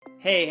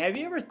Hey, have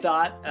you ever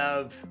thought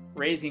of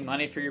raising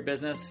money for your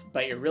business,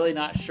 but you're really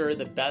not sure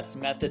the best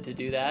method to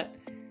do that?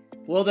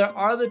 Well, there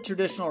are the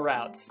traditional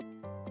routes,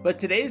 but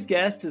today's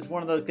guest is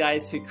one of those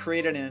guys who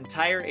created an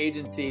entire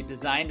agency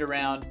designed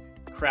around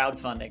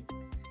crowdfunding.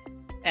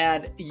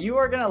 And you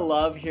are going to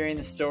love hearing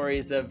the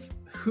stories of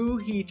who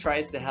he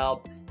tries to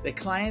help, the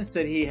clients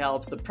that he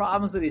helps, the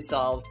problems that he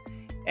solves,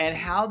 and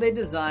how they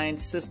design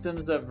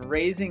systems of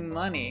raising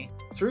money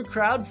through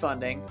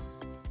crowdfunding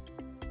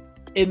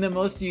in the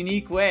most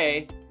unique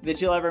way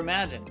that you'll ever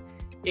imagine.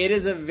 It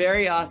is a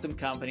very awesome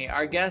company.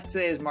 Our guest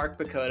today is Mark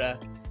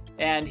Pecota,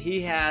 and he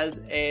has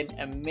an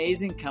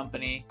amazing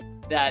company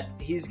that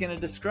he's going to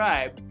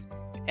describe,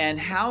 and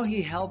how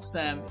he helps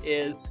them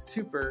is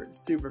super,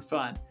 super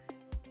fun.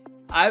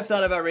 I've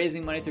thought about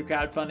raising money through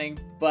crowdfunding,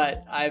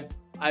 but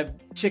I've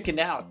chickened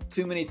out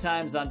too many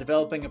times on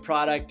developing a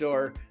product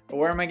or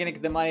where am I going to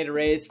get the money to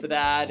raise for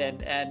that,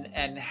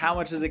 and how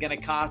much is it going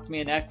to cost me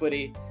in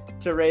equity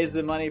to raise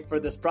the money for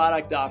this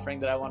product offering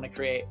that I want to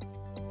create.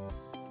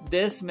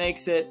 This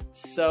makes it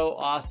so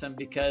awesome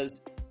because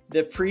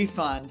the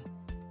pre-fund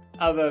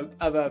of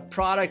a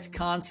product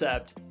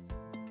concept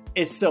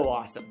is so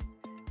awesome.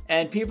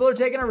 And people are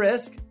taking a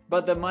risk,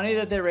 but the money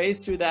that they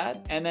raise through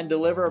that and then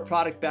deliver a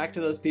product back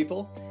to those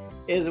people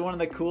is one of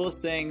the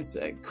coolest things,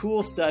 a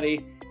cool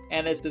study,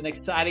 and it's an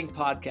exciting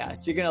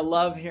podcast. You're going to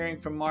love hearing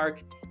from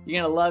Mark. You're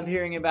going to love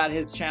hearing about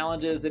his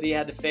challenges that he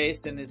had to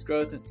face in his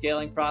growth and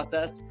scaling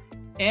process,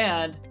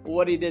 and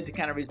what he did to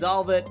kind of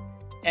resolve it,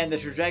 and the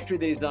trajectory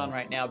that he's on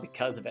right now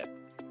because of it.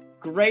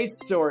 Great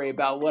story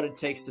about what it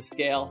takes to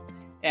scale,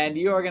 and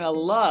you are going to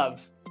love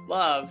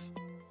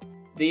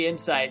the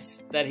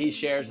insights that he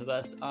shares with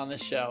us on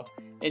this show.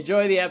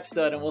 Enjoy the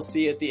episode, and we'll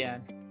see you at the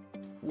end.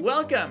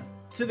 Welcome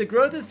to the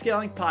Growth and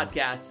Scaling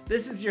Podcast.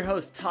 This is your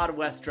host, Todd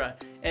Westra,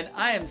 and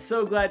I am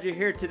so glad you're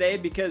here today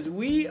because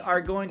we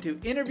are going to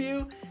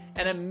interview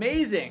an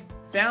amazing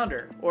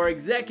founder or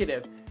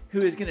executive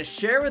who is going to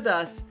share with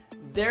us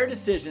their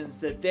decisions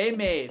that they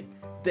made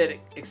that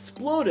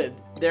exploded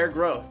their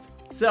growth.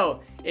 So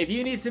if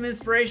you need some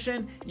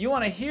inspiration, you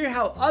want to hear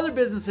how other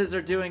businesses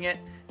are doing it,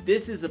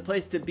 this is the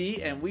place to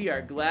be, and we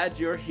are glad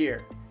you're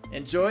here.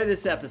 Enjoy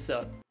this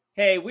episode.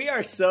 Hey, we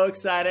are so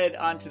excited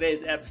on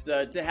today's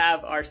episode to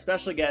have our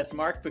special guest,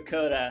 Mark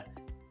Pecota,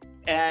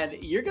 and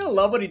you're going to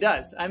love what he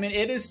does. I mean,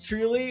 it is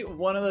truly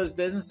one of those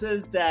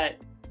businesses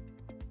that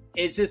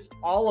is just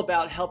all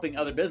about helping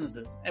other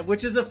businesses, and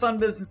which is a fun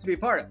business to be a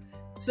part of.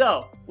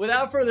 So,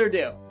 without further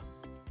ado,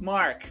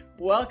 Mark,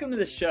 welcome to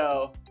the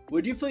show.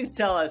 Would you please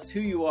tell us who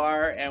you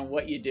are and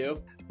what you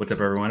do? What's up,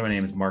 everyone? My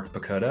name is Mark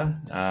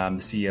Pecota. I'm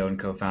the CEO and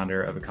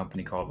co-founder of a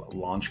company called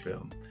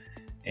LaunchBoom.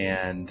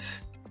 And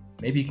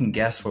maybe you can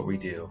guess what we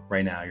do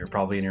right now. You're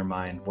probably in your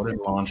mind, what does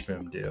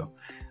LaunchBoom do?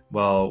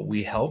 Well,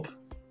 we help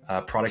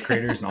product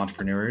creators and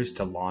entrepreneurs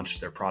to launch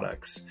their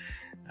products.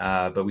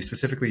 But we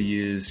specifically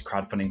use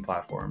crowdfunding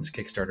platforms,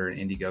 Kickstarter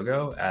and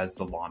Indiegogo, as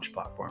the launch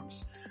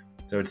platforms.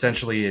 So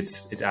essentially,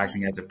 it's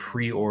acting as a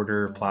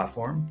pre-order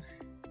platform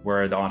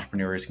where the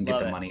entrepreneurs can get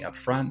the money up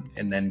front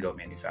and then go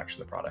manufacture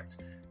the product.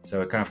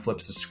 So it kind of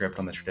flips the script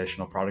on the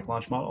traditional product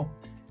launch model,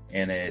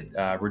 and it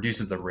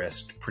reduces the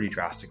risk pretty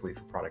drastically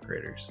for product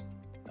creators.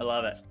 I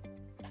love it.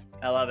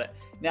 I love it.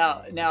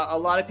 Now, a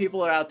lot of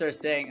people are out there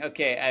saying,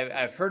 okay,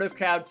 I've heard of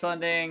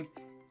crowdfunding.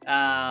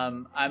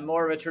 I'm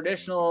more of a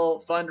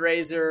traditional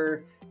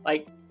fundraiser.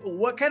 Like,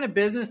 what kind of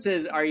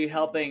businesses are you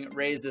helping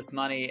raise this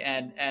money,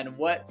 and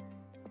what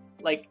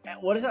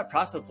does that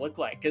process look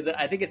like? Because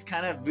I think it's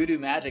kind of voodoo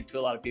magic to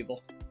a lot of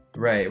people.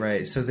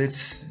 Right. So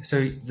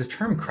the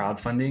term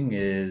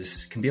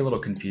crowdfunding can be a little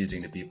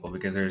confusing to people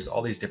because there's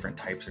all these different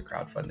types of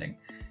crowdfunding.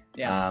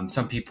 Yeah.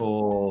 Some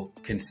people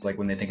can, like,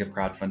 when they think of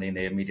crowdfunding,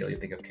 they immediately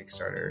think of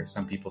Kickstarter.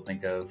 Some people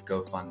think of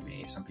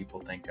GoFundMe. Some people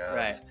think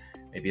of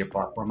maybe a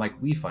platform like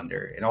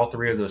WeFunder. And all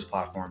three of those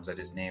platforms I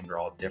just named are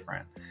all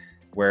different.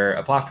 Where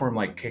a platform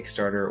like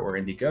Kickstarter or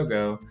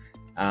Indiegogo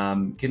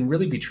can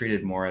really be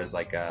treated more as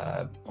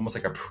almost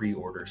like a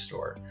pre-order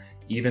store.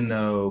 Even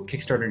though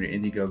Kickstarter and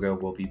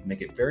Indiegogo will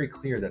make it very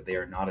clear that they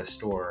are not a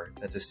store,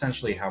 that's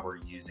essentially how we're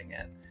using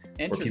it.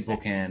 Where people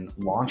can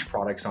launch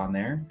products on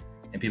there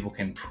and people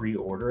can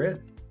pre-order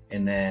it,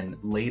 and then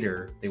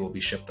later they will be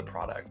shipped the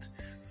product.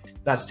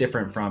 That's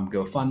different from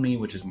GoFundMe,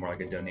 which is more like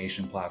a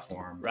donation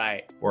platform,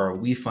 right? Or a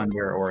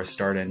WeFunder or a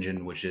Start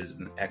Engine, which is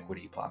an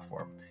equity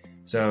platform.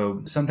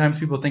 So sometimes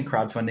people think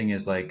crowdfunding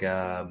is like,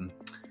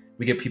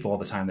 we get people all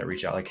the time that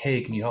reach out like,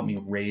 hey, can you help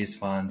me raise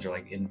funds or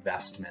like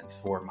investment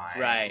for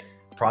my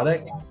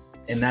product?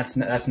 And that's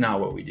not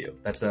what we do.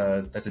 That's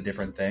a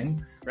different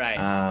thing.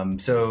 Right.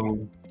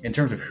 So in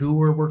terms of who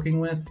we're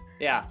working with,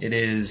 it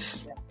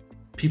is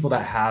people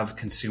that have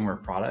consumer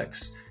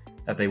products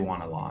that they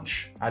want to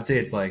launch. I'd say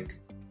it's like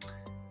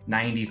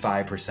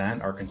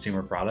 95% are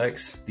consumer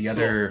products. The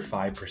other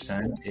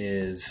 5%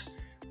 is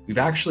we've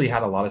actually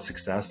had a lot of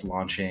success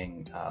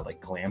launching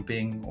like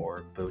glamping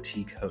or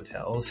boutique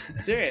hotels.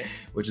 Serious?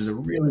 Which is a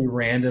really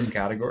random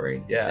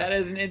category. Yeah. That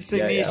is an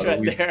interesting niche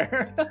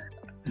there.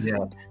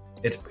 Yeah.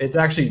 It's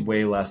actually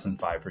way less than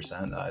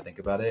 5%. I think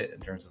about it in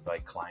terms of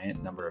like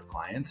number of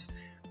clients,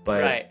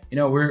 but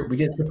we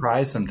get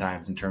surprised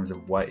sometimes in terms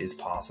of what is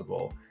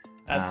possible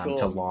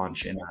to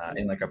launch in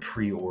like a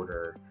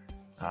pre-order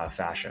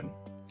fashion.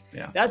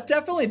 Yeah, that's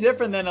definitely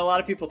different than a lot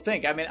of people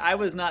think. I mean, I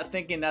was not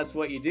thinking that's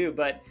what you do,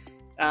 but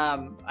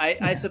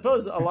I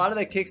suppose a lot of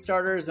the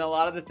Kickstarters and a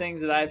lot of the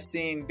things that I've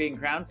seen being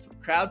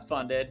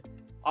crowdfunded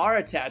are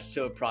attached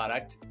to a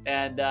product.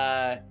 And,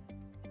 I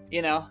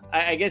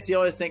guess you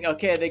always think,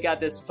 okay, they got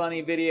this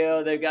funny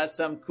video, they've got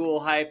some cool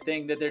hype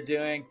thing that they're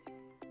doing.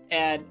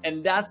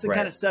 And that's the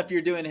kind of stuff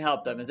you're doing to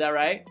help them. Is that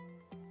right?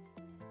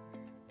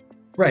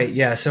 Right.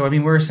 Yeah. So, I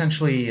mean, we're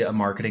essentially a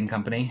marketing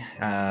company.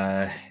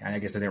 And I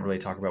guess I didn't really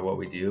talk about what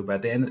we do, but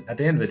at the end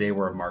of the day,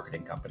 we're a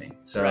marketing company.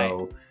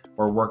 So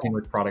we're working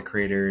with product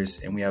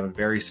creators, and we have a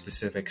very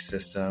specific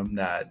system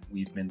that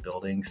we've been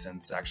building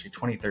since actually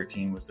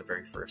 2013 was the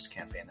very first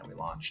campaign that we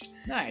launched.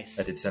 Nice.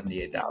 That did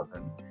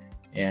 78,000.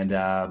 And,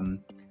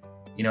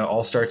 it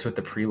all starts with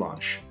the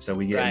pre-launch. So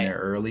we get in there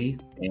early,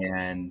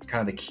 and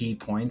kind of the key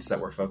points that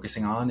we're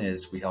focusing on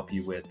is we help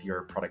you with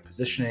your product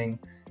positioning.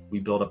 We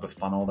build up a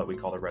funnel that we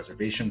call the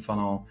reservation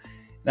funnel.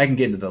 And I can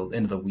get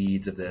into the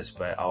weeds of this,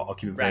 but I'll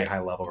keep it very high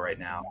level right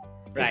now.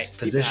 It's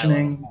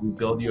positioning. We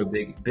build you a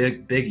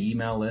big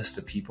email list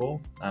of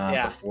people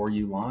before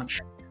you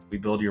launch. We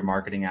build your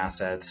marketing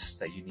assets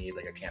that you need,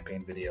 like a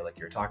campaign video, like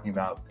you're talking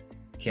about,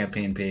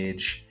 campaign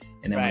page,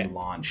 and then we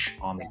launch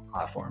on these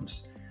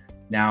platforms.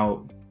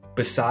 Now,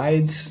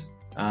 besides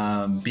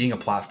being a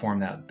platform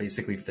that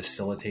basically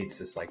facilitates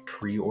this like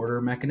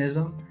pre-order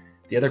mechanism,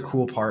 the other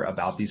cool part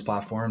about these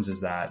platforms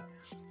is that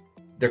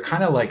they're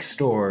kind of like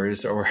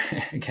stores, or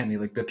again,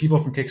 like the people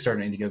from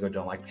Kickstarter and Indiegogo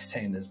don't like me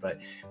saying this, but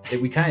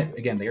they're kind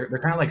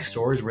of like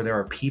stores where there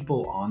are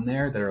people on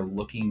there that are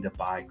looking to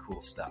buy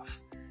cool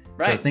stuff.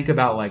 Right. So think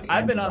about like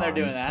I've been on there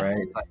doing that.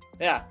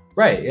 Right.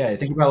 Right. Yeah.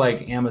 Think about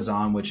like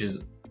Amazon, which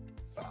is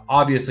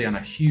obviously on a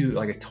huge,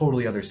 like a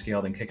totally other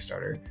scale than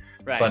Kickstarter.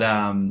 Right. But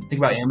think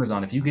about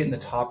Amazon. If you get in the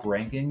top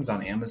rankings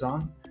on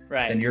Amazon,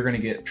 then you're going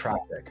to get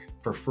traffic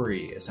for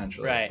free,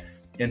 essentially. Right.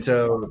 And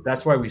so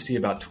that's why we see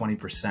about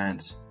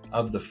 20%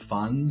 of the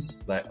funds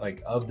that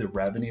like of the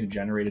revenue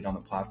generated on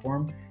the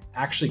platform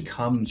actually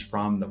comes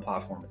from the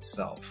platform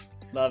itself.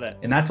 Love it.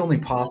 And that's only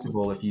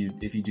possible if you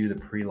do the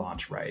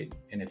pre-launch right,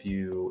 and if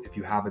you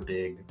have a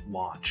big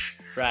launch.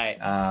 Right.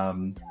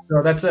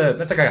 So that's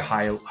like a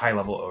high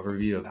level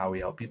overview of how we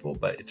help people,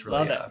 but it's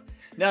really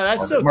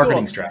that's so marketing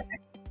cool. strategy.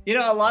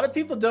 A lot of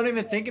people don't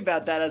even think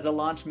about that as a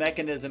launch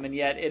mechanism, and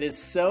yet it is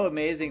so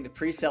amazing to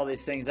pre-sell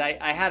these things.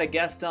 I had a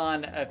guest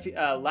on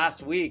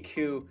last week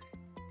who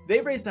they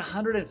raised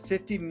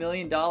 $150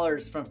 million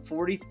from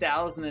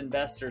 40,000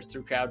 investors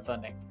through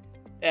crowdfunding.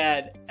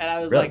 And I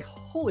was like,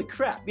 holy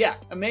crap. Yeah.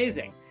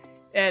 Amazing.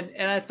 And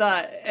I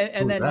thought,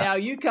 and then now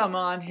you come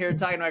on here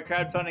talking about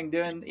crowdfunding,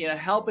 doing,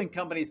 helping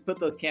companies put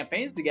those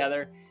campaigns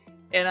together.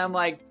 And I'm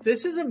like,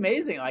 this is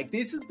amazing. Like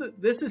this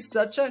is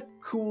such a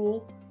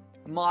cool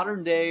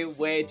modern day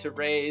way to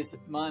raise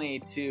money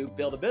to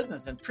build a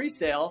business. And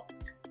pre-sale,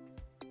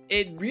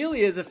 it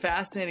really is a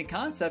fascinating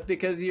concept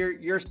because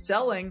you're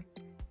selling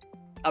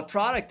a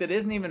product that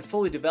isn't even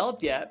fully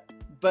developed yet,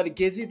 but it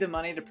gives you the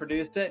money to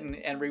produce it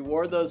and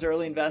reward those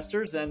early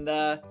investors, and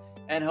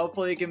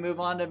hopefully you can move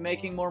on to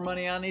making more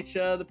money on each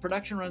the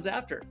production runs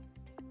after.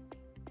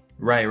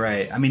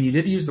 Right. I mean, you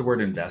did use the word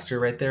investor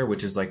right there,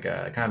 which is like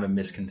a kind of a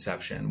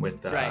misconception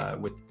with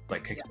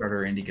like Kickstarter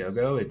or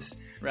Indiegogo.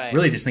 It's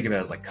really just think of it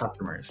as like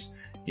customers.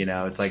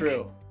 It's like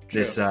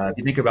this. If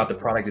you think about the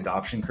product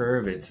adoption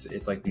curve,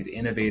 it's like these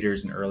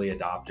innovators and early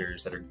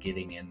adopters that are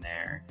getting in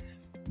there.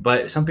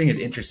 But something is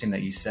interesting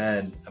that you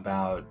said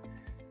about,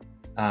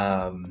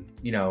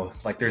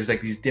 like there's like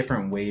these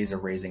different ways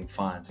of raising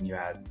funds, and you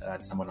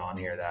had someone on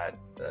here that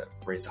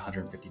raised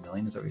 150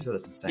 million. Is that what you said?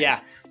 That's insane.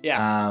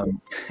 Yeah.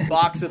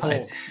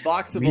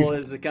 Boxable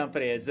is the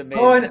company. It's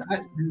amazing. Oh, and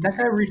that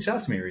guy reached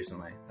out to me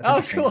recently. That's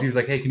interesting. Cool. He was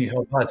like, "Hey, can you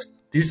help us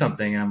do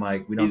something?" And I'm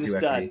like, "We don't do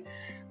equity."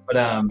 But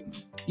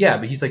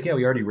but he's like, "Yeah,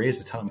 we already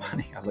raised a ton of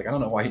money." I was like, "I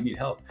don't know why you need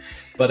help,"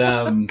 but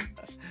I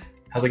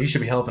was like, "You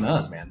should be helping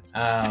us, man."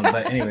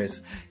 But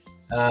anyways,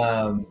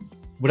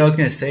 what I was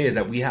going to say is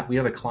that we have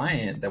a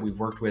client that we've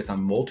worked with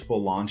on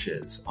multiple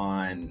launches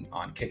on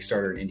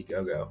Kickstarter and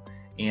Indiegogo,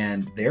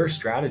 and their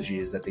strategy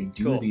is that they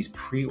do these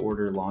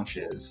pre-order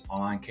launches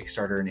on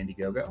Kickstarter and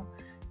Indiegogo,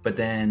 but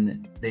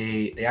then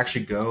they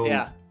actually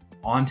go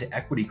onto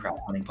equity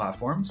crowdfunding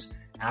platforms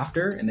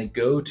after, and they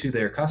go to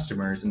their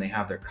customers, and they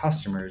have their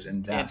customers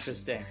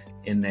invest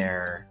in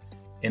their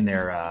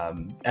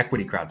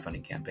equity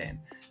crowdfunding campaign.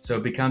 So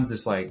it becomes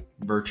this like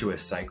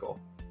virtuous cycle.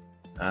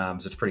 So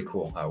it's pretty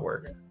cool how it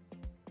works.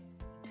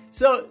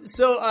 So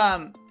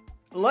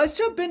let's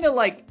jump into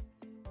like,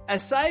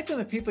 aside from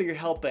the people you're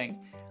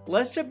helping,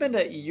 let's jump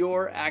into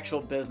your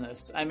actual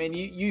business. I mean,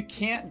 you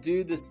can't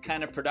do this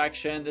kind of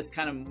production, this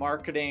kind of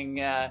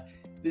marketing,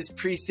 this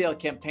pre-sale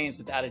campaigns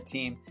without a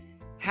team.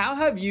 How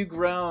have you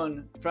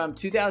grown from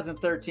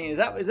 2013? Is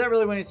that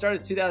really when you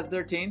started?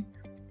 2013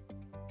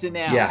 to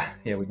now. Yeah,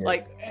 we did.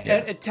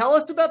 Like, tell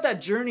us about that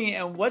journey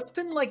and what's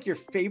been like your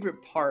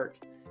favorite part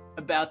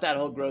about that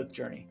whole growth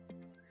journey.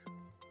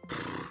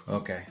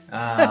 Okay.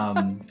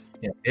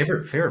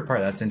 Favorite part.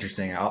 That's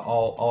interesting.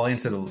 I'll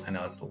answer I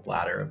know it's the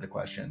latter of the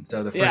question.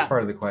 So the first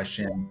part of the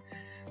question.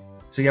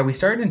 So we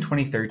started in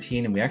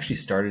 2013 and we actually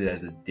started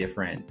as a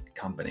different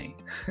company.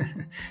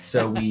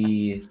 So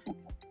we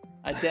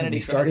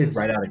started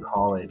right out of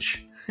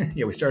college.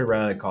 We started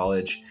right out of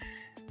college.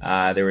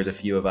 There was a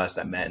few of us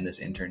that met in this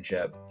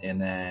internship, and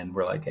then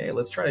we're like, hey,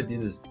 let's try to do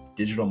this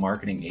digital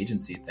marketing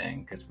agency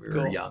thing because we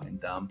were young and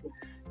dumb.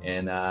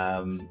 And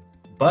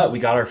but we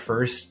got our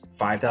first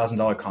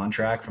 $5,000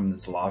 contract from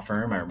this law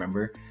firm, I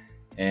remember.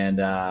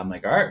 And I'm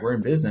like, all right, we're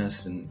in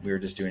business. And we were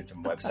just doing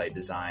some website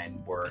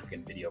design work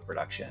and video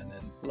production.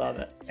 And love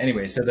it.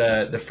 Anyway, so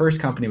the first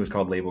company was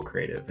called Label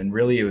Creative. And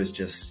really it was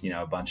just,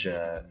 a bunch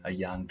of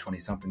young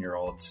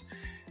 20-something-year-olds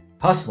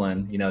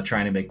hustling,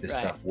 trying to make this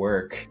stuff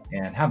work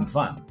and having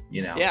fun,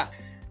 Yeah.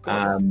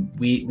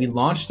 We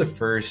launched the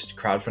first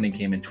crowdfunding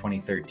came in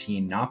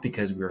 2013, not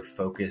because we were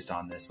focused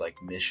on this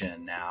like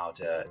mission now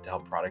to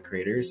help product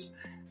creators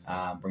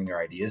bring their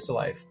ideas to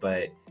life,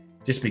 but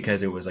just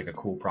because it was like a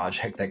cool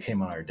project that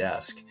came on our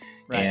desk.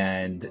 Right.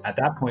 And at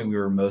that point we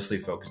were mostly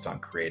focused on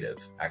creative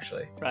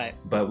actually. Right.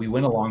 But we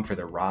went along for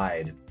the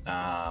ride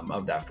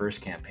of that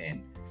first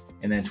campaign.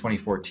 And then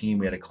 2014,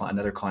 we had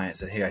another client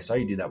said, hey, I saw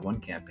you do that one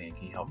campaign.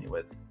 Can you help me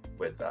with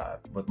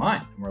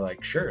mine? And we're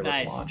like, sure,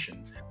 let's launch.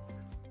 And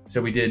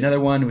so we did another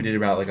one. We did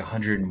about like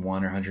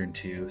 101 or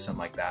 102, something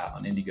like that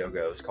on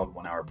Indiegogo. It's called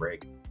 1 Hour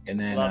Break. And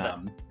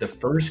then the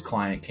first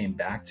client came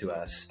back to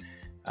us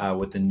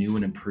with the new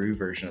and improved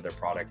version of their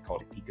product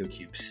called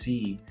EcoCube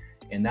C.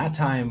 And that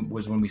time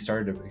was when we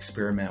started to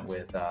experiment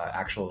with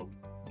actual,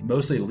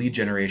 mostly lead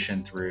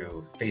generation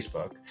through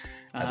Facebook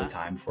at the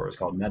time before it was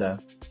called Meta.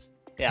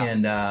 Yeah.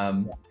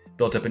 And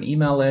built up an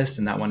email list,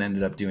 and that one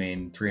ended up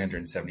doing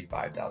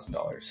 $375,000.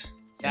 Nice.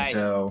 And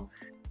so,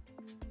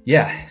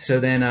 so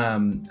then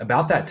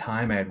about that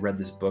time, I had read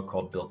this book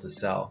called Built to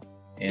Sell.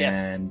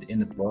 And in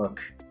the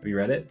book, have you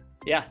read it?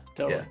 Yeah,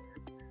 totally.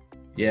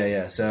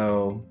 Yeah.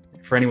 So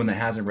for anyone that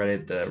hasn't read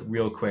it, the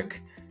real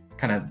quick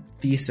kind of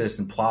thesis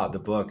and plot of the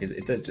book is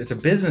it's a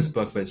business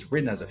book, but it's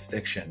written as a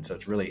fiction. So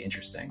it's really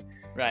interesting.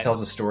 Right. It tells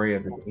the story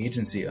of this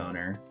agency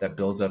owner that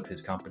builds up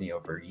his company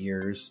over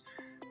years,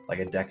 like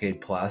a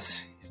decade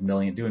plus. He's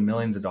doing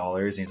millions of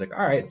dollars. And he's like,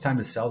 all right, it's time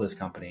to sell this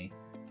company.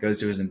 Goes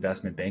to his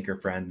investment banker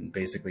friend and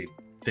basically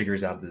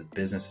figures out that this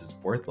business is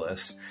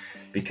worthless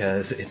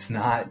because it's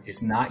not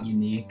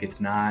unique.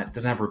 Doesn't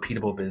have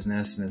repeatable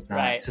business, and it's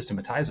not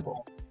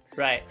systematizable.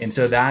 Right. And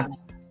so that's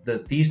the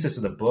thesis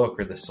of the book,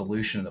 or the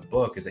solution of the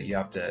book, is that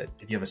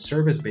if you have a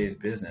service-based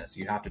business,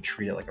 you have to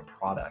treat it like a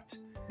product.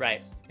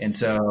 Right. And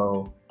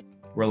so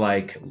we're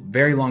like,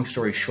 very long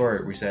story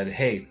short, we said,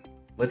 hey,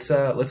 let's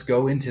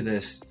go into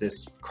this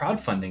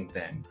crowdfunding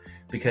thing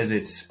because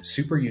it's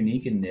super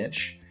unique and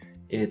niche.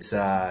 It's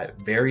a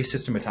very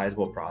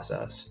systematizable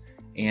process,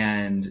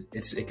 and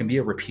it can be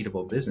a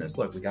repeatable business.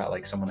 Look, we got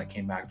like someone that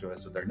came back to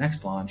us with their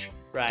next launch.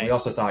 Right. And we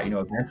also thought,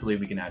 eventually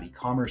we can add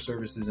e-commerce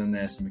services in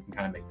this, and we can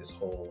kind of make this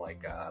whole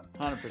like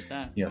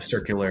 100%,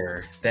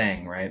 circular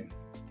thing, right?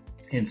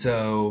 And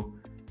so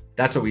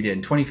that's what we did.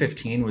 In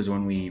 2015 was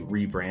when we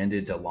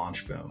rebranded to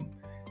Launch Boom,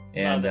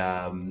 and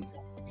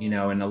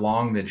and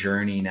along the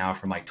journey now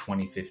from like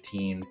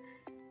 2015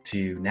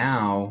 to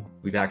now,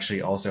 we've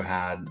actually also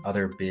had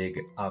other big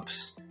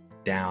ups,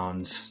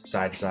 downs,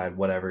 side to side,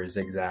 whatever,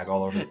 zigzag,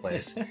 all over the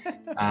place.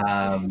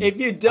 If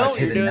you don't,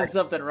 you're doing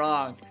something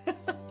wrong.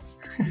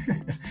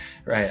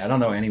 Right. I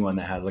don't know anyone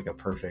that has like a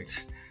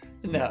perfect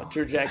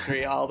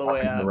trajectory all the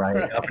way up.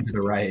 Up and to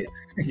the right.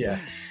 Yeah.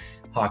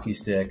 Hockey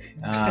stick.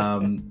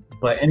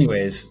 But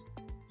anyways,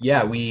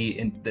 I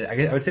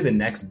would say the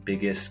next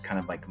biggest kind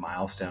of like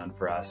milestone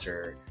for us,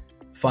 or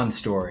fun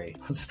story,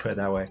 let's put it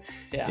that way,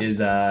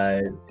 is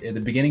at the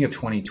beginning of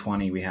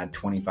 2020, we had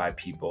 25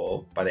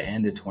 people. By the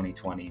end of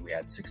 2020, we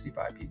had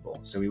 65 people.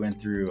 So we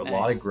went through a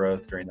lot of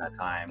growth during that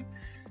time.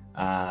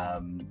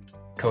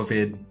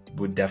 COVID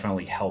would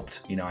definitely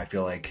helped. I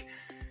feel like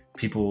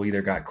people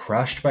either got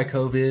crushed by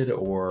COVID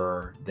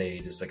or they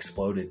just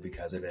exploded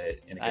because of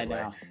it in a good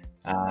way.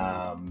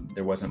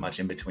 There wasn't much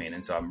in between.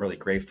 And so I'm really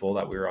grateful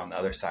that we were on the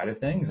other side of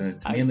things. And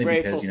it's mainly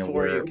because,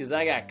 because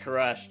I got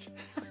crushed.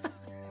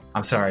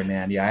 I'm sorry,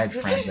 man. Yeah, I had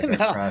friends that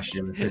got crushed.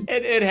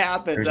 It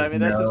happens. I mean,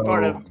 that's just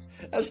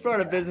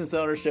part of business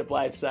ownership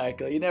life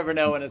cycle. You never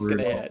know when it's going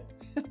to hit.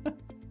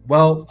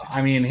 Well,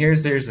 I mean,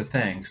 here's the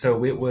thing. So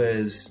we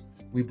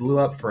blew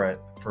up for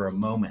a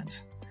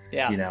moment.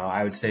 Yeah.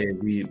 I would say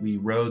we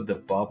rode the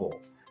bubble,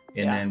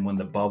 and then when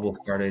the bubble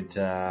started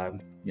to,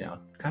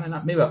 kind of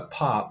not maybe a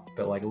pop,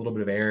 but like a little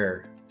bit of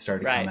air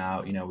started to come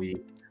out. We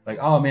like,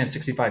 oh man,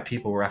 65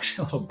 people. We're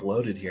actually a little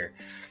bloated here.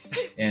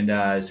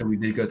 And so we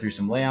did go through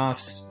some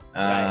layoffs.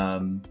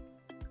 And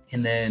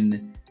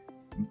then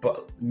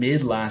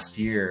mid last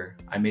year,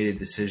 I made a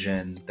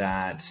decision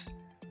that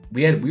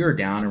we were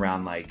down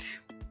around like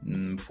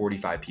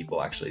 45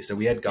 people actually. So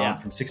we had gone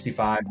from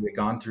 65, we had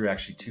gone through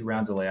actually 2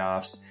 rounds of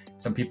layoffs,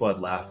 some people had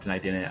left, and I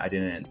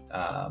didn't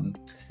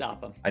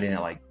stop them.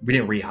 We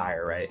didn't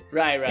rehire, right?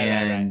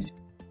 Right.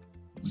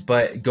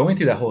 But going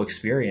through that whole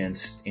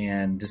experience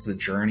and just the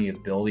journey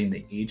of building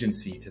the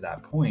agency to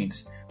that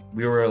point,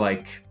 we were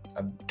like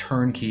a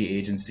turnkey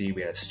agency.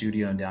 We had a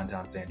studio in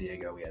downtown San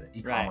Diego. We had an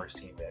e-commerce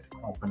team. We had a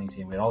crowdfunding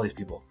team. We had all these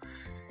people.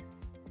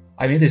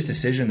 I made this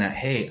decision that,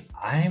 hey,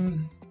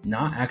 I'm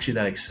not actually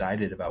that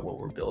excited about what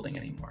we're building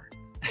anymore.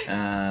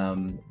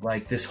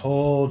 Like this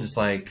whole just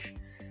like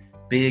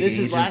big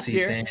agency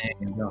thing.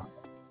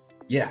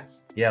 Yeah.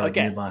 Like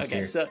last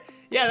year. So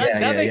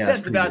that makes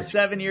sense. About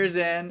 7 years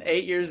in,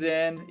 8 years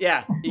in.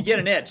 Yeah. You get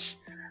an itch.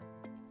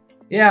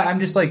 Yeah. I'm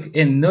just like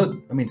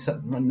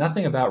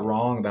nothing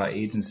wrong about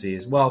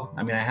agencies. Well,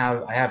 I mean, I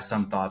have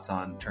some thoughts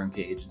on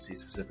turnkey agencies,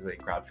 specifically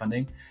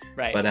crowdfunding,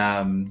 right? But,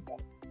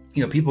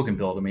 people can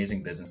build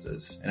amazing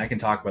businesses, and I can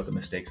talk about the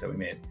mistakes that we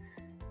made,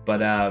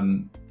 but,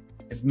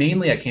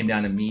 mainly it came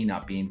down to me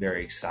not being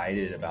very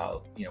excited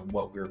about,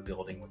 what we were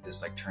building with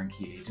this like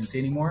turnkey agency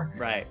anymore.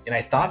 Right. And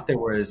I thought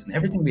and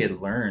everything we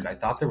had learned, I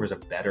thought there was a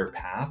better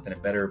path and a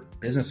better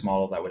business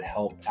model that would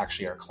help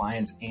actually our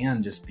clients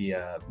and just be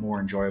a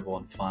more enjoyable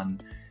and fun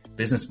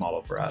business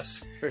model for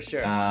us. For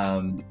sure.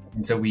 And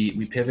so we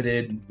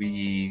pivoted.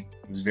 It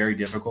was very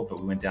difficult, but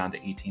we went down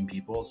to 18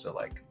 people. So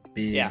like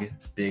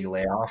big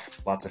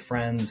layoff, lots of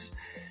friends,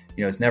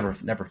 it's never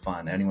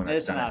fun. Anyone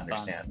that's done it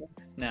understands.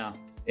 No.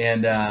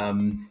 And,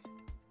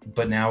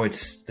 but now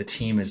the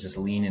team is just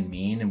lean and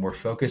mean, and we're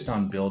focused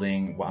on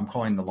building what I'm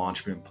calling the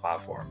Launchboom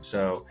platform.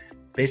 So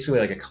basically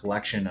like a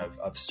collection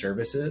of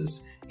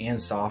services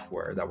and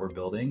software that we're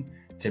building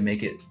to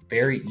make it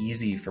very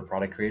easy for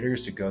product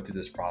creators to go through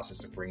this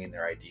process of bringing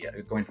their idea,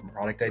 going from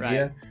product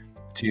idea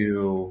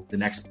to the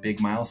next big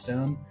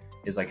milestone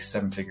is like a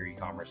 7-figure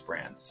e-commerce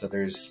brand. So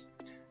there's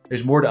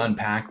more to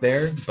unpack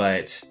there,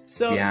 but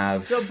so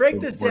break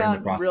this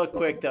down real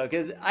quick though,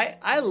 because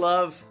I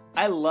love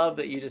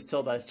that you just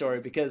told that story,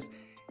 because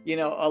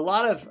a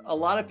lot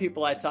of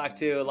people I talk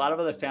to, a lot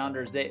of other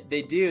founders, they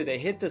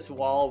hit this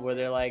wall where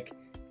they're like,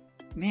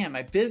 man,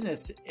 my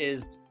business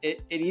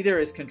it either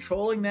is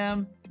controlling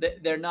them,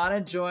 they're not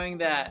enjoying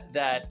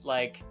that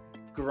like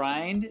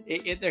grind.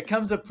 There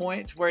comes a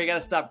point where you got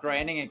to stop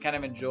grinding and kind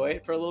of enjoy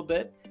it for a little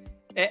bit,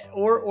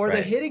 or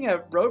they're hitting a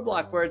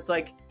roadblock where it's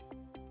like,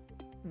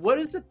 what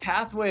is the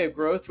pathway of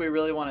growth we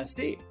really want to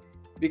see?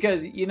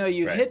 Because,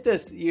 you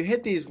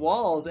hit these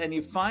walls and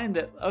you find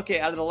that, okay,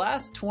 out of the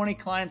last 20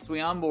 clients we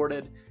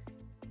onboarded,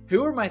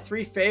 who are my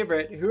 3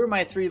 favorite? Who are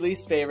my 3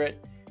 least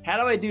favorite? How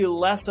do I do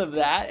less of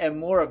that and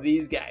more of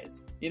these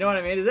guys? You know what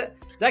I mean? Is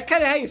that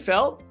kind of how you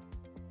felt?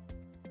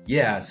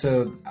 Yeah.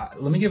 So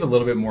let me give a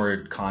little bit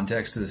more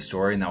context to the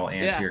story, and that will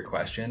answer your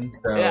question.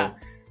 So,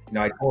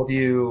 I told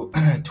you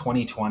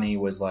 2020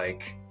 was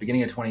like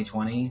beginning of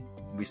 2020,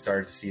 we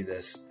started to see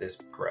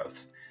this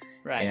growth.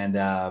 Right.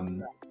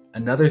 And,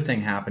 another thing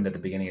happened at the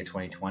beginning of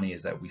 2020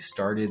 is that we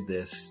started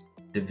this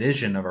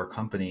division of our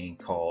company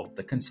called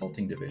the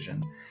consulting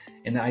division.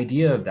 And the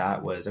idea of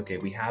that was, okay,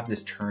 we have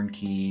this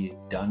turnkey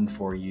done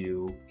for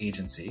you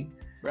agency.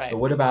 Right. But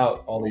what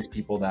about all these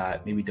people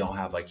that maybe don't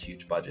have like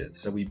huge budgets?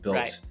 So we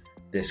built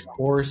this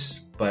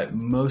course, but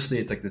mostly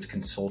it's like this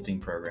consulting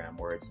program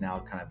where it's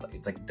now kind of like,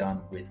 it's like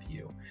done with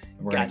you.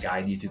 And we're going to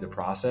guide you through the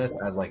process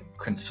as like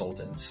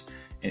consultants.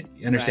 And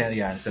understand,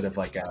 instead of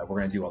like, we're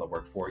going to do all the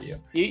work for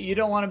you. You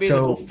don't want to be the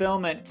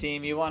fulfillment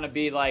team. You want to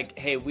be like,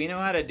 hey, we know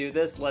how to do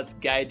this. Let's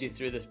guide you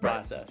through this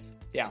process.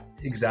 Right. Yeah,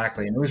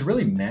 exactly. And it was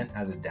really meant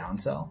as a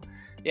downsell.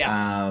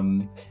 Yeah.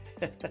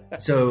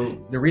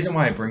 So the reason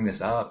why I bring this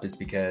up is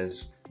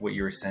because what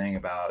you were saying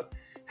about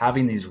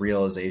having these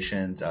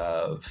realizations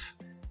of,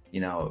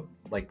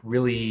 like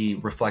really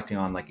reflecting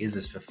on like, is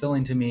this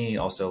fulfilling to me?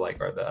 Also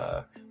like,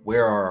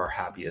 where are our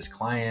happiest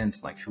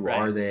clients? Like, who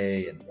are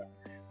they? And,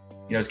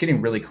 it's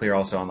getting really clear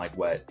also on like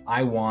what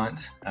I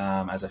want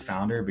as a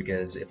founder,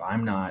 because if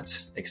I'm not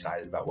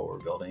excited about what we're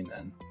building,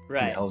 then who the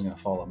hell's going to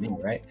follow me,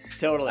 right?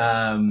 Totally.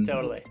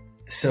 Totally.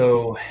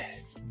 So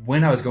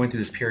when I was going through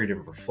this period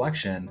of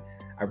reflection,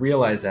 I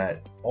realized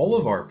that all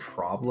of our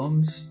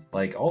problems,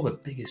 like all the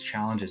biggest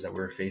challenges that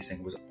we were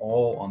facing, was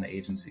all on the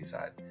agency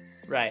side.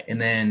 Right. And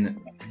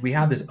then we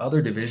have this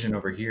other division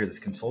over here, this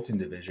consulting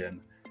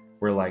division,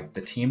 where like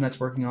the team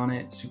that's working on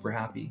it, super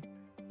happy.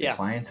 The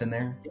clients in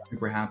there,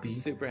 super happy.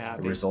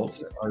 The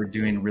results are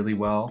doing really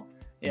well.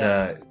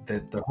 Yeah.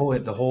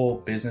 The whole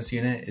business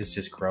unit is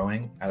just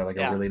growing at like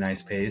a really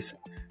nice pace,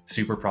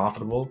 super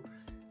profitable.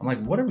 I'm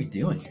like, what are we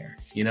doing here?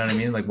 You know what I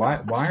mean? Like,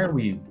 why are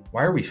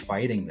we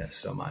fighting this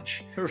so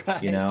much?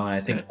 Right. And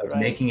I think like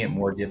making it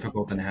more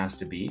difficult than it has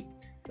to be.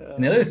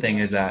 And the other thing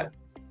is that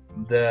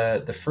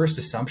the first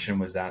assumption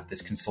was that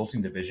this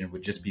consulting division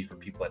would just be for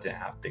people that didn't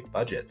have big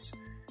budgets.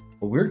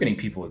 Well, we were getting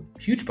people with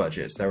huge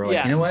budgets that were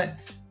like, you know what?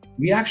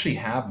 We actually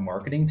have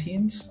marketing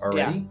teams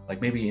already, like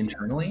maybe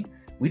internally.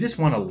 We just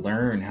want to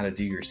learn how to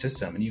do your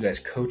system, and you guys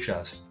coach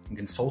us and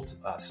consult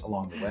us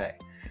along the way.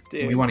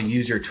 And we want to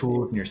use your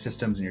tools and your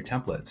systems and your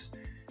templates.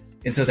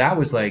 And so that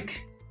was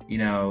like,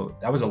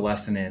 that was a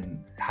lesson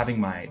in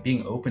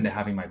being open to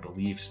having my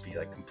beliefs be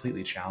like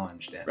completely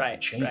challenged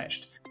and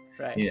changed.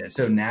 Right. Yeah.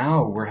 So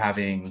now we're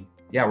having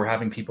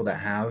people that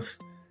have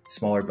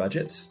smaller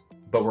budgets,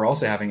 but we're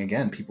also having,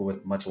 again, people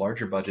with much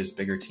larger budgets,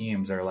 bigger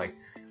teams are like,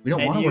 we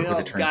don't want to work with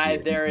a turnkey.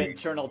 Guide their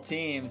internal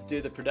teams,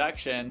 do the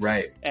production.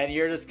 Right. And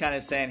you're just kind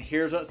of saying,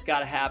 here's what's got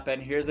to happen.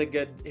 Here's a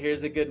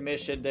good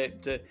mission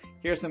to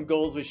here's some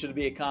goals we should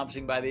be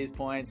accomplishing by these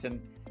points.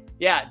 And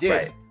yeah,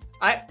 dude,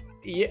 right.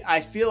 I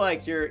feel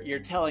like you're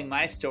telling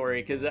my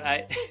story, because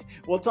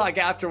we'll talk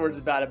afterwards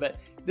about it, but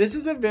this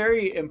is a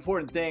very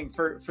important thing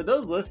for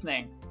those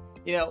listening.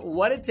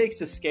 What it takes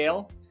to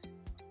scale.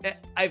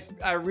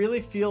 I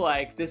really feel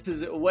like this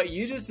is what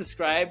you just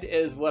described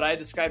is what I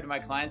describe to my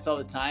clients all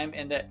the time,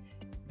 and that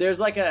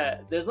there's like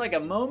a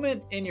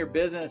moment in your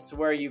business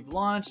where you've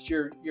launched,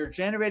 you're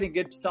generating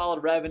good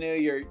solid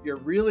revenue, you're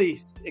really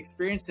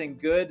experiencing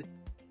good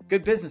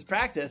business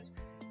practice.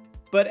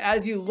 But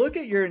as you look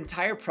at your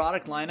entire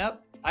product lineup,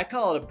 I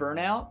call it a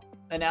burnout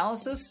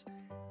analysis.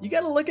 You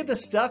got to look at the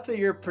stuff that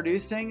you're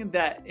producing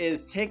that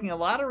is taking a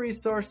lot of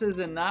resources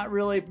and not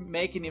really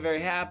making you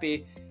very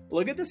happy.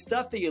 Look at the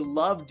stuff that you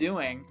love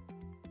doing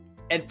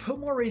and put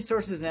more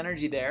resources and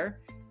energy there,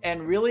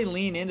 and really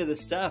lean into the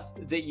stuff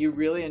that you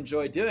really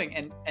enjoy doing,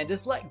 and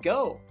just let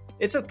go.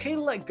 It's okay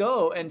to let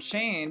go and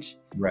change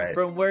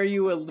from where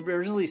you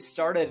originally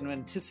started and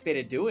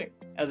anticipated doing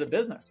as a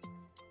business.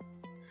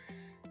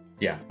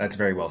 Yeah, that's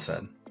very well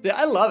said. Yeah,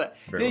 I love it.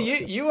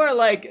 Dude, you are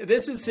like,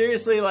 this is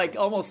seriously like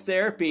almost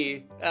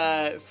therapy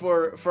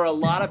for a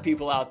lot of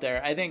people out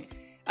there. I think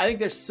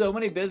there's so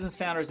many business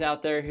founders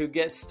out there who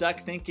get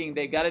stuck thinking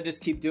they got to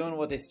just keep doing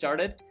what they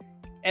started,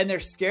 and they're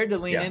scared to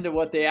lean into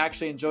what they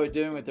actually enjoy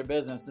doing with their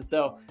business. And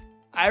so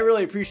I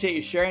really appreciate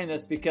you sharing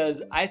this,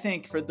 because I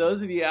think for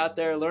those of you out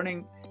there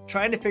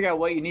trying to figure out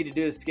what you need to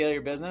do to scale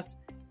your business,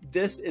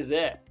 this is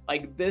it.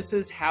 Like, this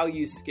is how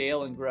you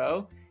scale and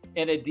grow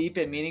in a deep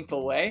and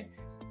meaningful way.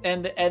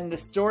 And the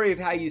story of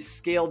how you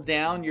scale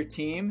down your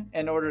team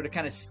in order to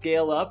kind of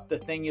scale up the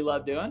thing you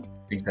love doing.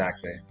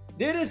 Exactly.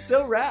 Dude, it's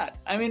so rad.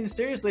 I mean,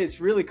 seriously, it's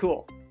really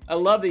cool. I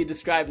love that you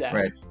described that.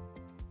 Right.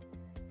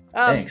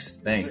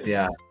 Thanks.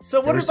 Yeah.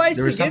 So what advice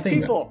do you give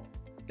people?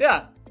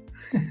 Yeah.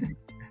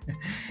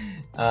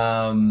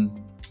 Well,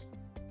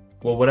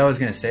 what I was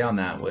going to say on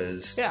that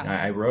was,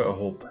 I wrote a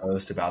whole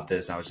post about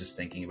this. I was just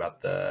thinking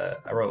about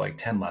I wrote like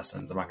 10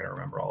 lessons. I'm not going to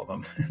remember all of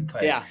them,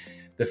 but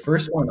the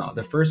first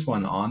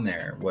one on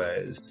there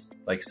was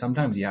like,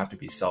 sometimes you have to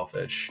be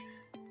selfish.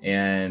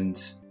 And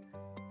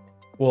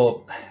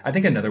well, I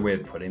think another way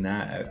of putting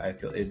that, I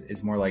feel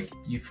is more like,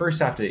 you first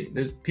have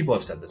to, people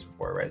have said this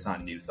before, right? It's not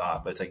a new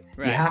thought, but it's like,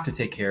 you have to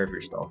take care of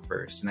yourself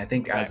first. And I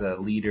think as a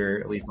leader,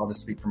 at least I'll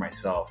just speak for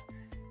myself,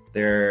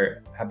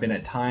 there have been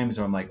at times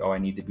where I'm like, oh, I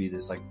need to be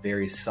this like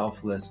very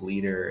selfless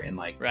leader, and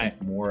like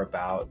think more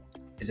about,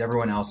 is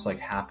everyone else like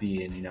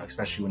happy? And,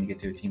 especially when you get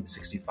to a team of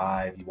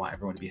 65, you want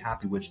everyone to be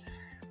happy, which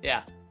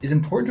is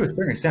important to a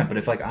certain extent. But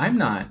if I'm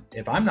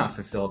not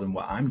fulfilled in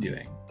what I'm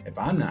doing, if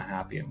I'm not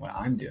happy in what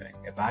I'm doing,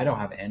 if I don't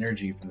have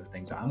energy from the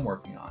things I'm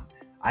working on,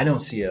 I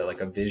don't see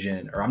a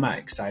vision, or I'm not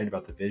excited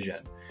about the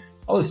vision.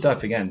 All this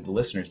stuff, again, the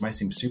listeners might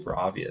seem super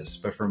obvious,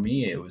 but for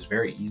me, it was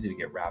very easy to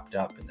get wrapped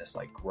up in this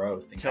like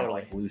growth and kind of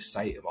like lose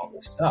sight of all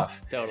this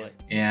stuff. Totally.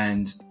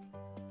 And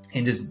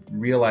just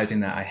realizing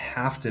that I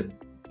have to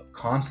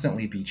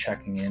constantly be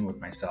checking in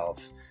with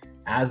myself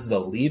as the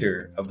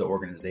leader of the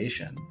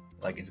organization.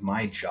 Like, it's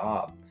my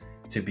job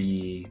to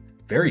be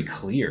very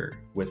clear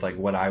with like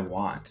what I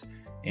want,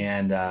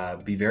 and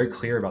be very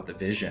clear about the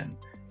vision,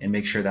 and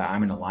make sure that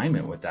I'm in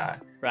alignment with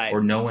that,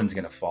 or no one's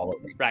going to follow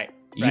me.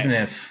 Even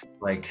if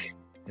like,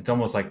 it's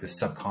almost like this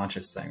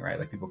subconscious thing, right?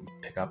 Like, people can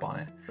pick up on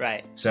it.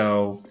 Right.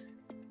 So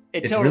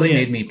it's totally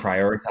really made me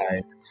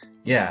prioritize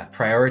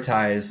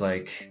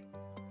like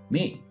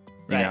me,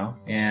 you know,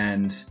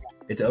 and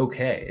it's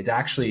okay.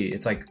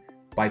 It's like,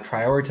 by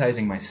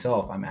prioritizing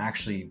myself, I'm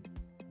actually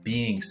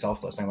being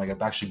selfless. I'm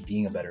actually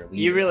being a better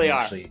leader. You really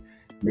are actually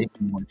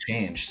making more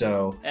change.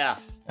 So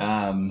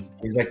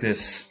it's like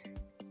this,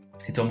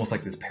 it's almost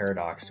like this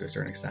paradox to a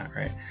certain extent,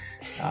 right?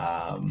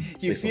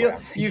 You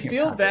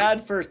feel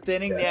bad for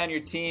thinning down your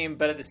team,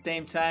 but at the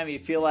same time, you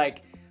feel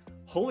like,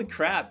 holy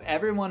crap,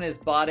 everyone is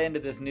bought into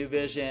this new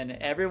vision.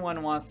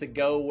 Everyone wants to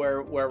go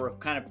where we're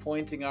kind of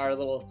pointing our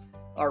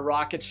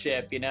rocket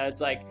ship. It's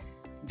like,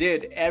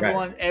 dude,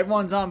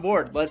 everyone's on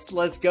board.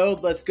 Let's go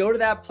to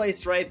that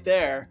place right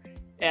there.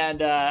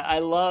 And I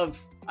love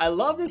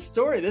this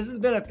story. This has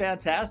been a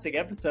fantastic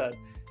episode.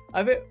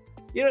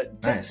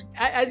 Nice.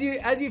 As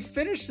you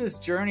finish this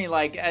journey,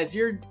 like, as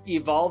you're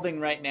evolving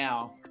right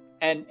now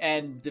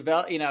and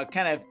develop,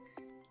 kind of,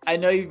 I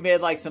know you've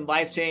made like some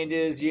life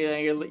changes.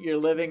 You're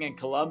living in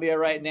Colombia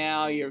right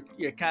now. You're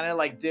kind of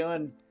like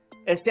doing.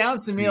 It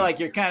sounds to me like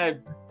you're kind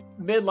of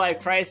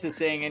midlife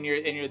crisising in your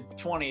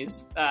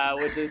 20s,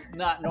 which is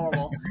not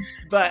normal.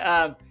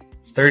 But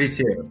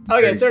 32.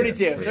 Okay,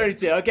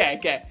 32.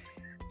 Okay.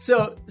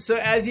 So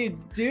as you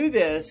do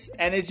this,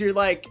 and as you're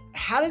like,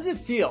 how does it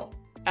feel?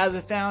 as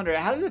a founder,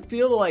 how does it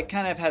feel to like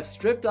kind of have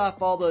stripped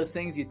off all those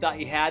things you thought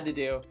you had to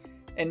do,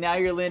 and now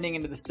you're leaning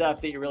into the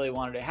stuff that you really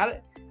want to do? How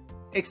to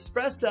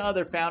express to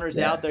other founders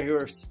out there who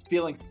are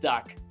feeling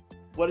stuck,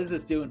 what is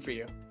this doing for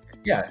you?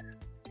 Yeah.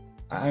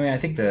 I mean, I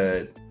think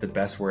the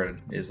best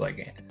word is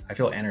like, I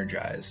feel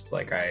energized.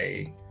 Like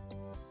I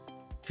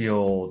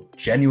feel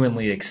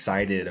genuinely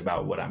excited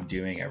about what I'm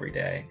doing every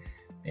day.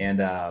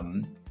 And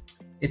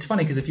it's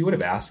funny because if you would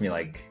have asked me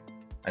like,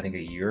 I think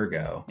a year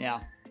ago,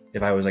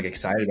 if I was like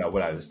excited about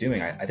what I was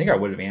doing, I think I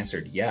would have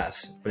answered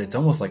yes, but it's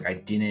almost like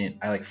I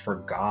like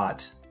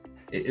forgot.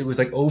 It was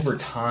like over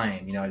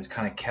time, you know, I just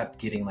kind of kept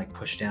getting like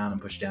pushed down and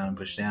pushed down and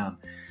pushed down.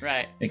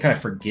 Right. And kind of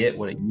forget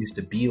what it used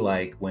to be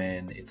like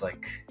when it's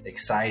like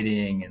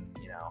exciting and,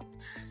 you know,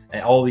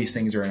 and all these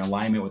things are in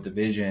alignment with the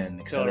vision,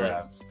 et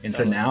cetera. And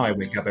so now I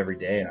wake up every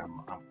day and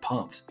I'm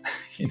pumped,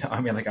 you know,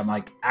 I mean, like I'm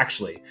like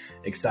actually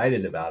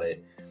excited about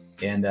it.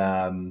 And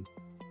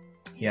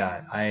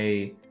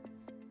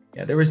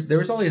there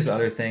was all these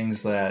other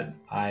things that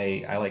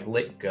I like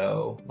let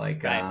go,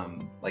 like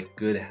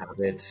good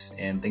habits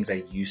and things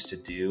I used to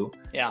do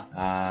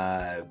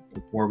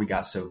before we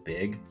got so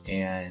big.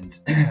 And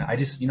I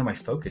just, you know, my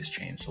focus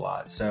changed a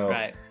lot.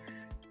 So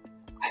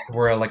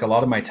where like a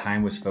lot of my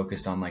time was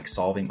focused on like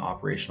solving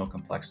operational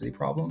complexity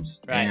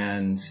problems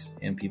and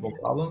people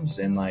problems,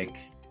 and like,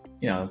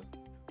 you know,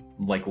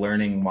 like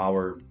learning while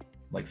we're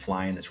like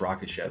flying this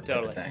rocket ship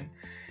type of thing.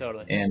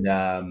 And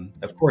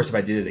of course, if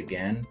I did it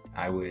again,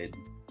 I would,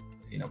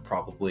 you know,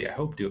 probably, I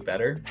hope, do it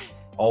better.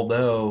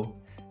 Although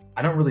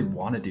I don't really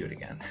want to do it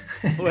again.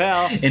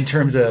 Well, in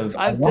terms of,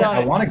 I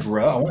want to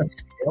grow, I want to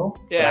scale,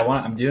 but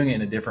I'm doing it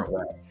in a different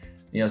way.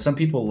 You know, some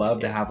people love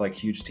to have like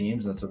huge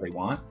teams, and that's what they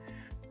want.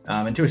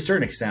 And to a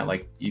certain extent,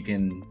 like you're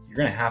going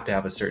to have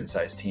a certain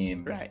size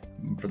team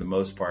for the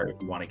most part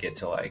if you want to get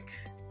to like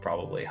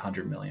probably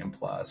 100 million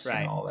plus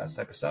and all that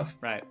type of stuff.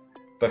 Right.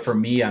 But for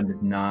me, I'm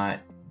just not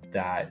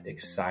that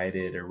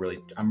excited, or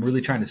I'm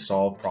really trying to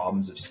solve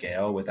problems of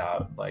scale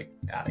without like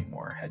adding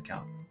more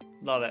headcount.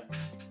 Love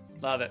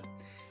it.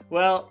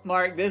 Well,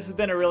 Mark, this has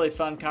been a really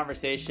fun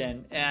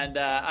conversation. And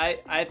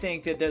I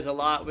think that there's a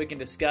lot we can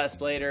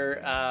discuss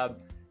later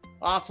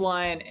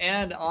offline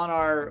and on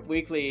our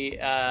weekly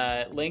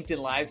LinkedIn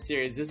Live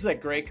series. This is a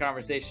great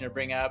conversation to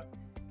bring up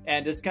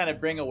and just kind of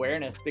bring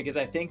awareness, because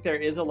I think there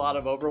is a lot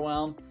of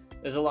overwhelm.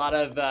 There's a lot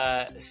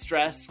of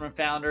stress from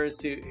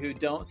founders who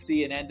don't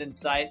see an end in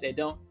sight. They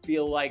don't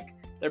feel like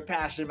they're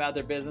passionate about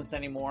their business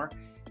anymore.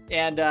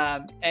 And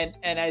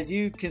as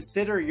you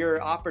consider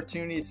your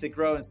opportunities to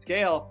grow and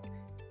scale,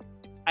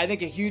 I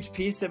think a huge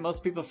piece that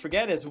most people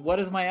forget is, what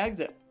is my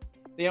exit?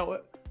 You know,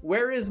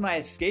 where is my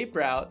escape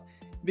route?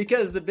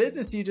 Because the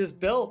business you just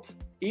built,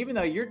 even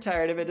though you're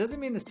tired of it, doesn't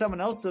mean that someone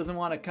else doesn't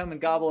want to come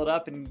and gobble it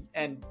up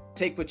and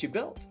take what you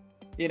built,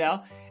 you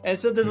know? And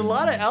so there's a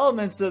lot of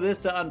elements to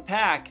this to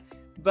unpack.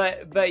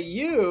 But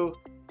you,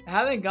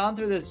 having gone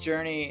through this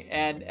journey,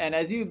 and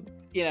as you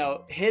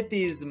know, hit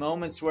these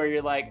moments where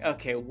you're like,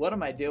 okay, what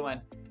am I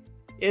doing?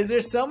 Is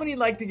there someone you'd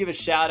like to give a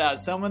shout out?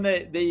 Someone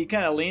that you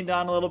kind of leaned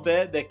on a little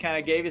bit, that kind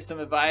of gave you some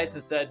advice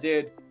and said,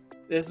 dude,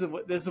 this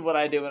is what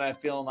I do when I'm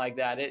feeling like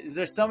that. Is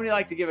there somebody you'd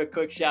like to give a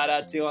quick shout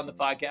out to on the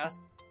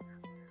podcast?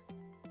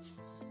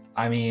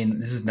 I mean,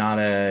 this is not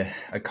a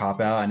cop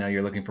out. I know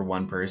you're looking for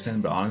one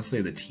person, but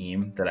honestly, the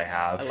team that I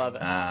have, I love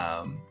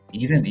it.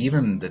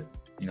 Even the,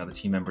 you know, the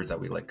team members that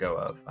we let go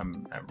of,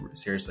 I'm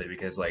seriously,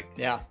 because like,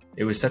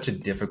 it was such a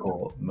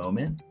difficult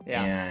moment,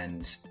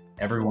 and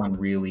everyone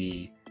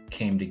really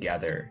came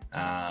together,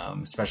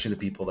 especially the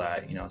people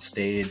that, you know,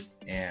 stayed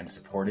and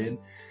supported,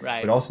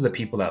 but also the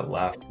people that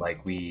left,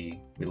 like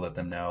we let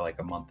them know like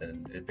a month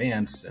in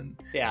advance, and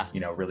you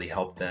know, really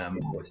helped them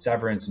with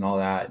severance and all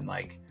that. And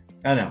like,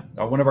 I don't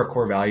know, one of our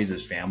core values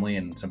is family,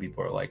 and some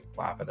people are like,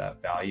 laugh at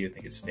that value,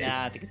 think it's fake.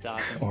 I think it's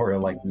awesome. Or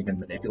like even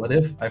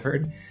manipulative, I've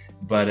heard.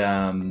 But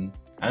I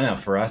don't know,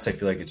 for us, I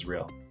feel like it's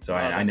real. So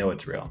I know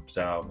it's real.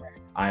 So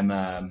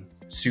I'm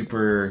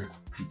super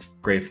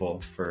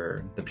grateful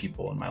for the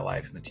people in my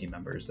life and the team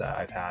members that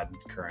I've had,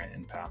 current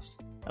and past.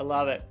 I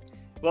love it.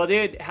 Well,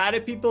 dude, how do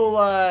people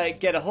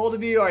get a hold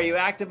of you? Are you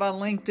active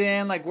on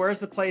LinkedIn? Like, where's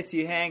the place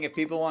you hang if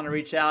people want to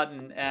reach out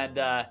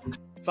and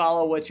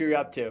follow what you're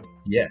up to?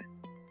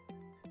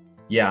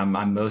 Yeah,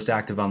 I'm most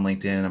active on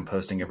LinkedIn. I'm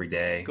posting every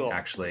day,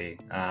 actually.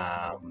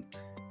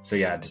 So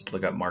yeah, just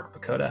look up Mark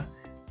Pecota.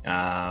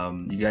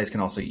 You guys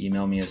can also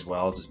email me as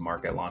well, just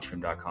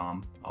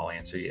mark@launchroom.com. I'll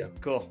answer you.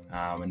 Cool.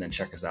 And then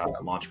check us out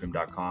at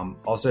launchroom.com.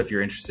 Also, if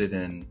you're interested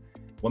in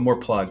one more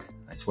plug,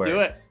 I swear. Do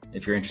it.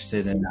 If you're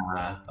interested in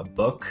a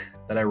book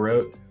that I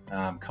wrote,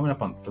 coming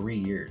up on 3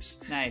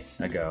 years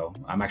ago,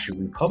 I'm actually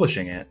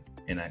republishing it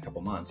in a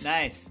couple months.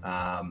 Nice.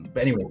 But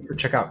anyway,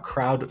 check out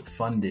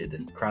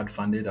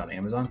crowdfunded on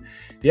Amazon.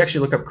 If you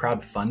actually look up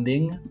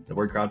crowdfunding, the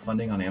word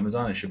crowdfunding on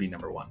Amazon, it should be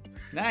number one.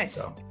 Nice.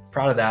 So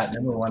proud of that.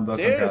 Number one book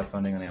on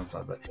crowdfunding on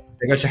Amazon. But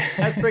go check.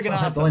 That's freaking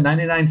awesome. It's only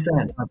 99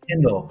 cents on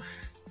Kindle.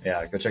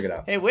 Yeah, go check it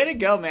out. Hey, way to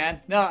go,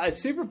 man. No, I'm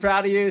super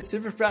proud of you.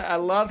 Super proud. I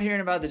love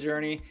hearing about the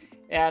journey.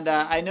 And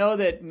I know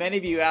that many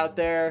of you out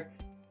there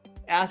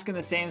asking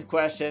the same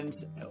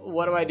questions.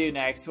 What do I do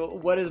next?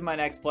 What is my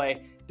next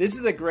play? This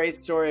is a great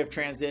story of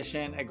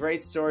transition, a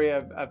great story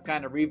of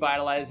kind of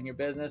revitalizing your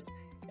business.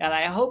 And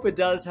I hope it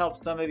does help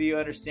some of you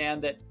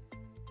understand that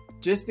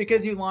just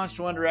because you launched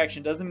one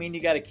direction doesn't mean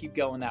you got to keep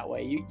going that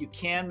way. You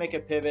can make a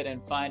pivot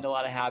and find a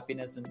lot of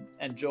happiness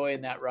and joy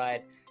in that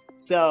ride.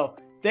 So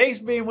thanks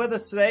for being with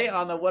us today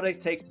on the What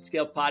It Takes to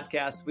Scale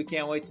podcast. We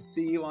can't wait to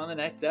see you on the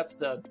next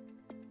episode.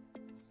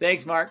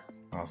 Thanks, Mark.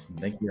 Awesome.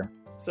 Thank you.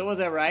 So was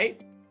I right?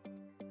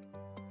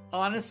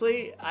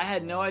 Honestly, I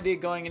had no idea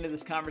going into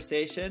this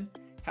conversation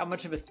how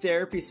much of a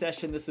therapy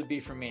session this would be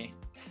for me.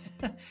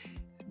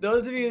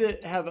 Those of you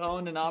that have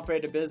owned and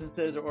operated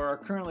businesses or are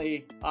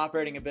currently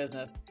operating a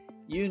business,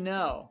 you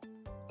know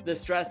the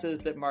stresses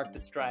that Mark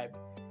described.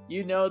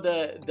 You know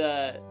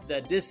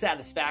the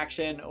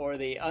dissatisfaction or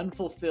the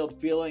unfulfilled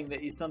feeling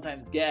that you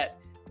sometimes get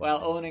while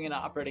owning and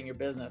operating your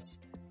business.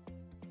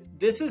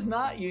 This is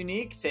not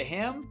unique to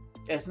him.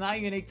 It's not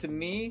unique to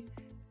me.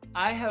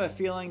 I have a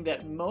feeling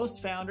that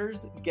most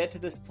founders get to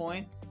this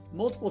point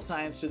multiple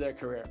times through their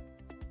career.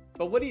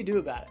 But what do you do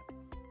about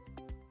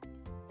it?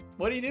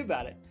 What do you do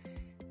about it?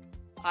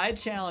 I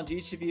challenge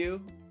each of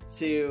you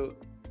to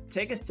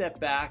take a step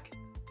back,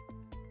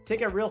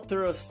 take a real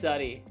thorough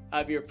study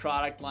of your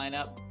product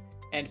lineup,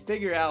 and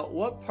figure out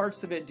what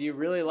parts of it do you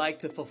really like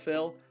to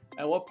fulfill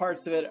and what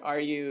parts of it are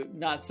you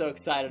not so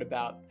excited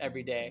about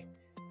every day.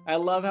 I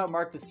love how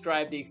Mark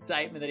described the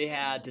excitement that he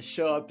had to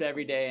show up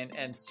every day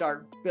and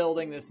start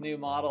building this new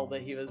model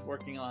that he was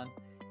working on.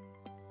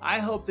 I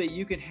hope that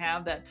you can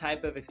have that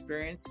type of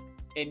experience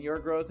in your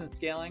growth and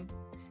scaling.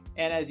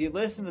 And as you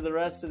listen to the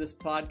rest of this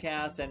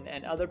podcast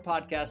and other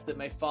podcasts that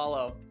may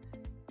follow,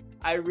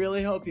 I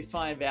really hope you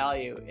find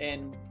value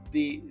in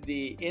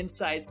the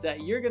insights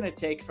that you're going to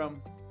take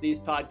from these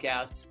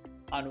podcasts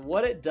on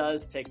what it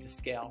does take to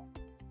scale.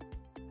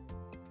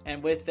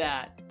 And with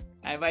that,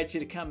 I invite you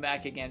to come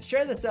back again.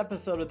 Share this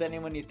episode with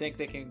anyone you think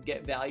they can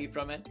get value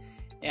from it.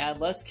 And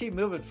let's keep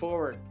moving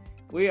forward.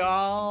 We are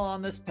all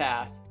on this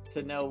path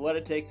to know what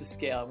it takes to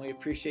scale, and we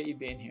appreciate you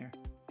being here.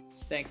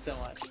 Thanks so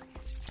much.